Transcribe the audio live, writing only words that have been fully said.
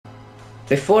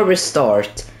before we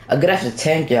start, I'm gonna have to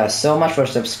thank you guys so much for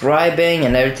subscribing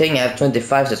and everything. I have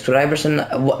 25 subscribers and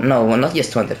no, not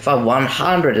just 25,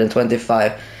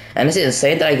 125. And it's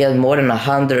insane that I get more than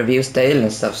 100 views daily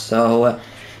and stuff. So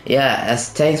yeah, as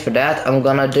thanks for that, I'm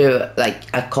gonna do like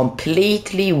a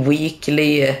completely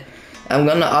weekly. I'm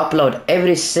gonna upload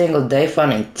every single day for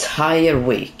an entire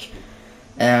week.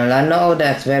 And I know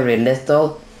that's very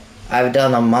little. I've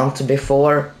done a month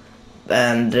before,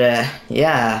 and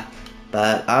yeah,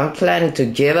 but I'm planning to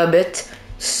give a bit.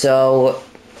 So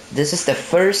this is the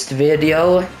first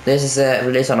video. This is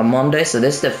released on a Monday, so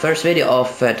this is the first video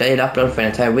of daily upload for an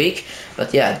entire week.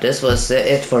 But yeah, this was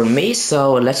it for me,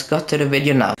 so let's go to the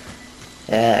video now.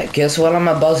 Guess what I'm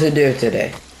about to do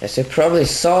today? As you probably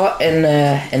saw in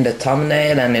the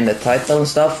thumbnail and in the title and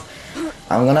stuff,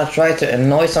 I'm gonna try to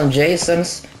annoy some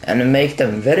Jasons and make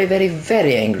them very, very,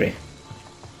 very angry.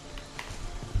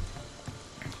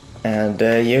 And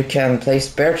you can place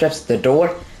bear traps at the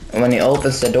door, and when he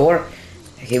opens the door,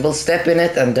 he will step in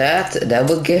it, and that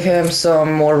will give him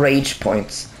some more rage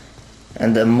points.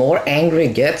 And the more angry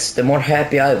he gets, the more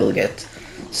happy I will get.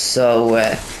 So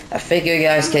I think you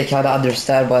guys can kind of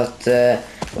understand what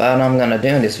I'm gonna do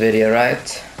in this video,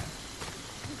 right?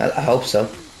 I hope so.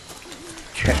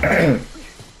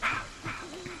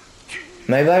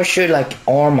 Maybe I should like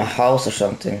arm a house or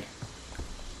something.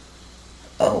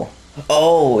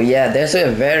 Oh yeah, there's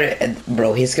a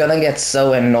bro, he's gonna get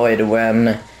so annoyed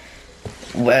when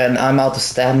I'm out of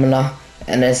stamina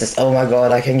and then says, oh my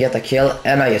god, I can get a kill,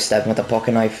 and I just stab him with a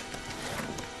pocket knife.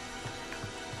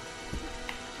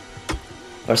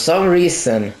 For some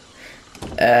reason,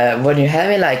 when you're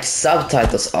having like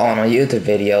subtitles on YouTube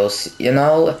videos, you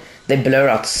know, they blur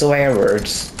out swear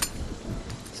words.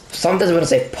 Sometimes when I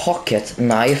say pocket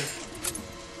knife,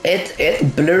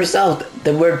 it blurs out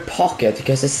the word pocket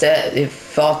because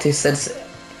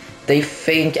they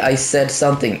think I said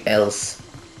something else.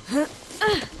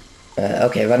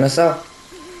 Okay, Vanessa,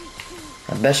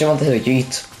 I bet you want to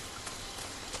eat.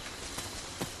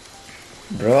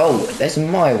 Bro, that's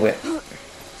my way.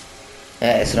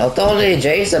 It's not only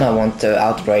Jason I want to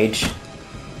outrage.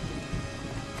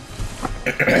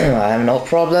 I have no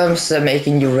problems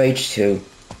making you rage too.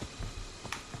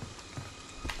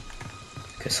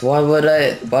 Cause why would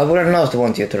I not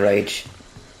want you to rage?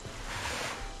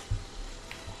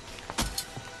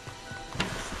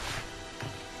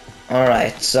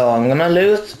 Alright, so I'm gonna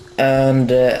loot,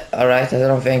 and alright, I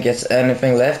don't think it's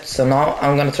anything left, so now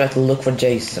I'm gonna try to look for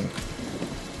Jason.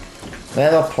 We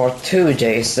have a part 2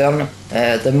 Jason.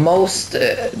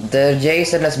 The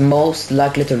Jason that's most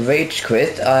likely to rage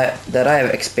quit that I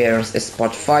have experienced is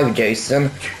part 5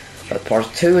 Jason. But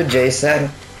part 2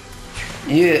 Jason,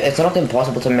 it's not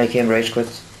impossible to make him rage quit.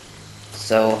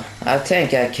 So I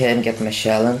think I can get my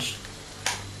challenge.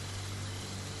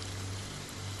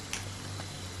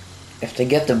 If they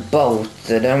get the boat,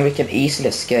 then we can easily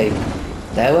escape.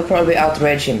 That will probably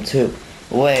outrage him too.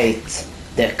 Wait,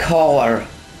 the car,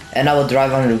 and I will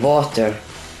drive under the water.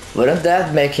 Wouldn't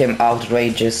that make him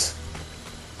outrageous?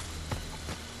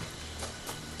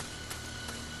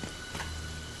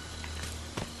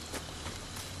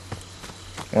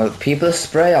 Well, people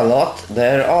spray a lot,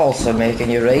 they're also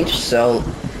making you rage, so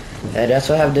that's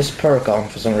why I have this perk on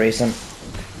for some reason.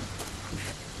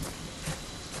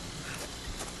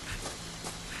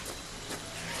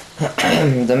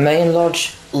 The main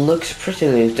lodge looks pretty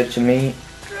looted to me.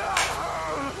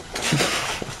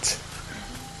 What?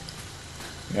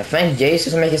 I think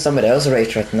Jason's making somebody else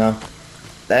rage right now.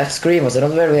 That scream was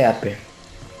not very happy.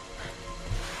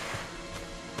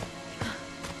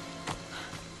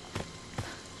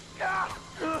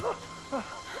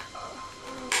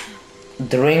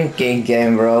 Drinking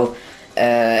game, bro.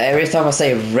 Every time I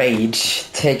say rage,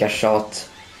 take a shot.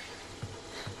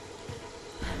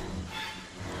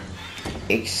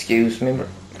 Excuse me, bro.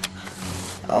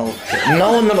 Oh,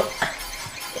 no.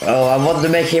 Oh, I wanted to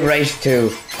make him rage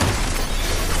too.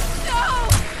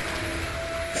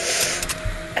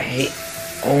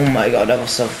 Oh my god, that was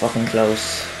so fucking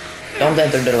close. Don't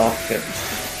enter the locker.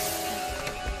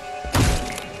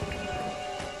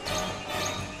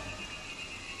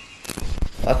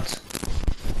 What?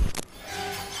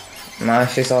 Now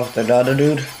she's after the other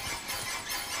dude.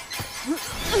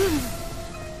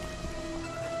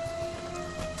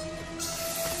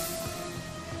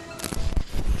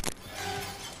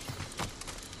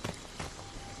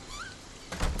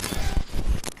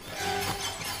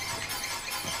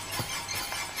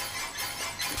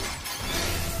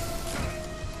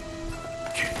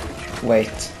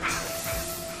 Wait.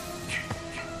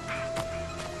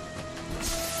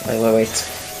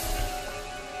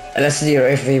 Let's see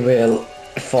if he will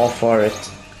fall for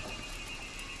it.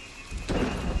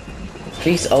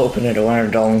 Please open the door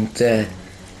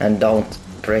and don't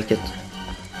break it.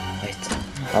 Wait.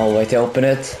 Oh wait, open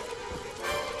it.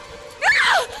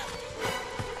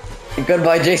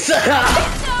 Goodbye, Jason.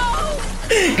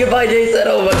 Goodbye, Jason.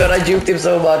 Oh my god, I juked him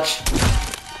so much.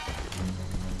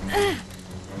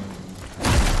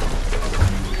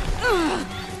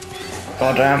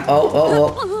 God damn.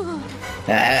 Oh.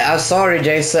 I'm sorry,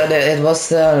 Jason. It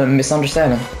was a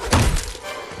misunderstanding.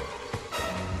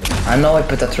 I know I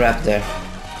put a trap there.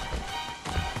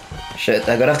 Shit,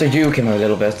 I'm gonna have to juke him a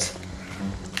little bit.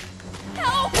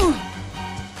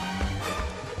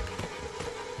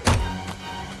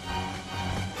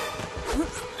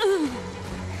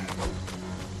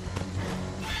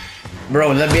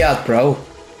 Bro, let me out, bro.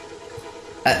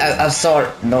 I'm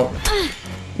sorry. No.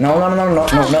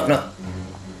 No.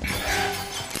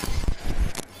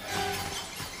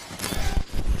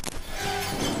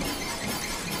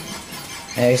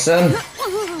 Hey, son.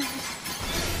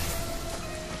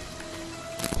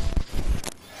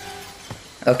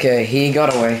 Okay, he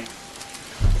got away.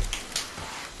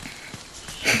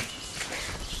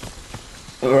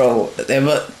 Bro,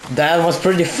 that was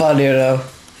pretty funny, though.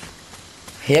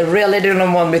 He really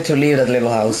didn't want me to leave that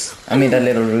little house. I mean, that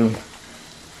little room.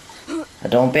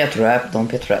 Don't be a trap, don't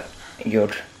be a trap.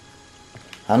 Good.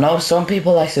 I know some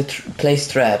people like to place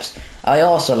traps. I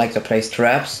also like to place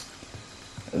traps.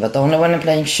 But only when I'm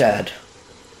playing Shad.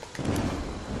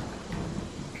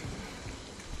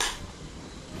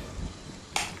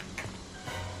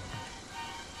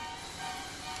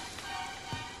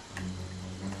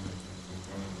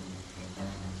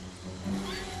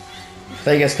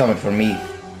 Vegas coming for me.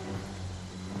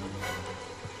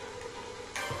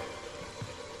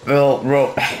 Well,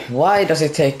 bro, why does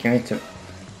it take me to...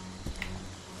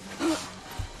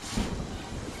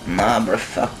 Nah, bro,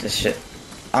 fuck this shit.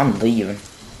 I'm leaving.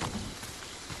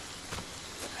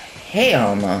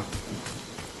 Hell no.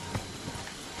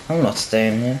 I'm not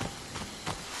staying here.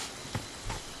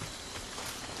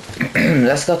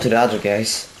 Let's go to the other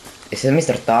guys. Is it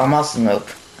Mr. Thomas? Nope.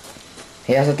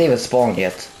 He hasn't even spawned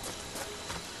yet.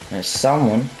 There's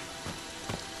someone.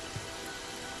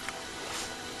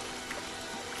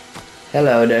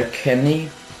 Hello there, Kenny.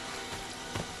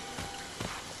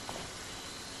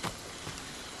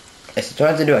 Is he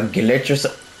trying to do a glitch or so?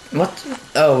 What?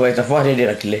 Oh wait, I thought he did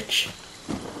a glitch.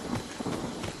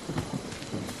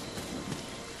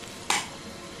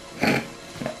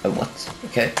 What?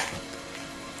 Okay.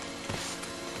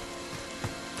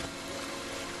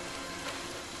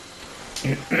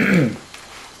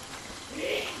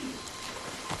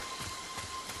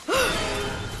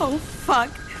 Oh fuck.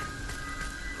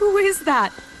 Who is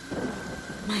that?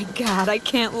 My god, I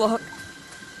can't look.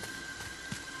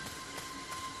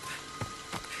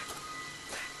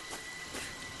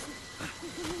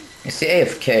 Is he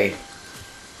AFK?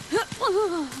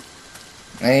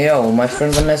 Hey yo, my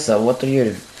friend Vanessa, what do you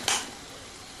do?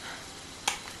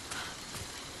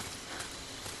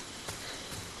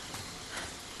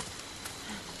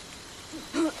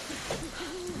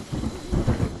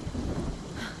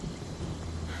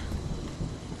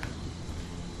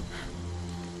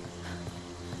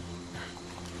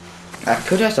 I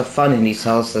could have some fun in these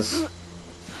houses.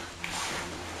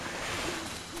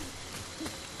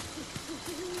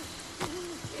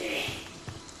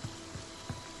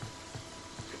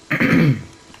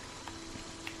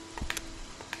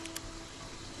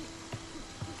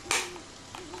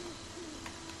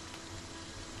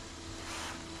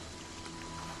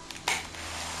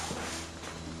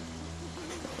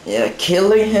 Yeah,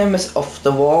 killing him is off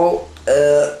the wall.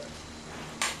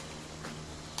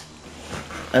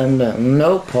 And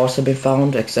no parts have been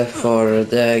found except for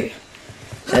the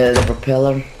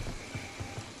propeller.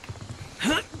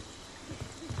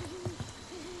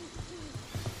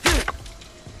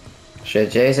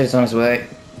 Shit, Jason is on his way.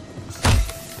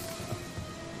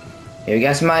 You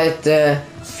guys might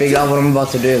figure out what I'm about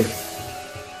to do.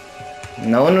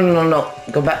 No.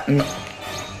 Go back. No.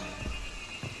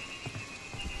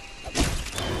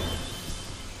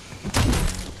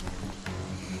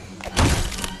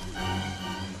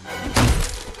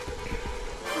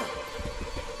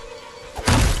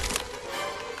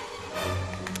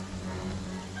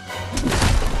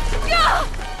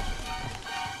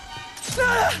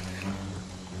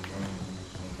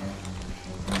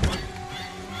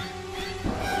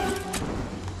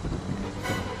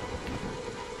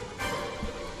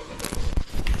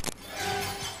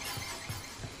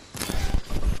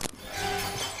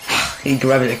 He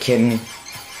grabbed the kidney.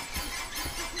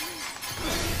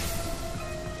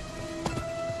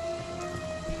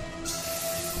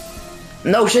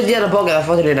 No shit, yeah, the bug. I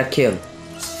thought he did not kill.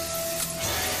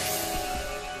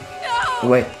 No.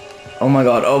 Wait. Oh my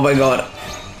god. Oh my god.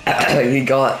 He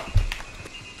got.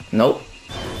 Nope.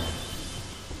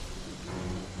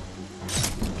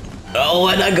 Oh,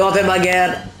 and I got him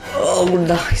again. Oh,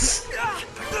 nice.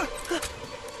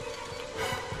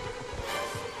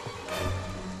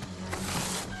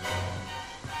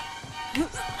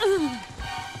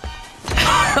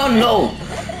 Oh no.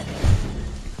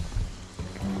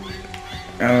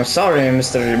 I'm sorry,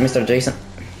 Mr. Jason.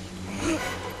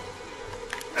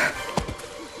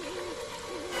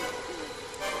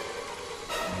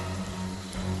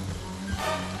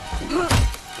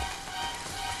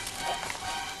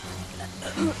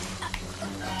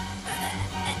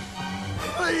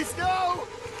 Please, no!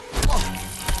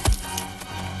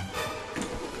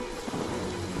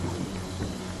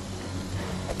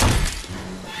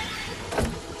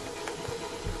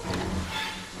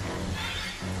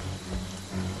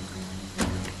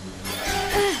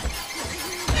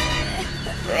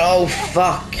 Oh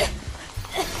fuck.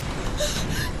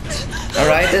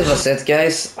 Alright, this was it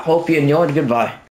guys. Hope you enjoyed. Goodbye.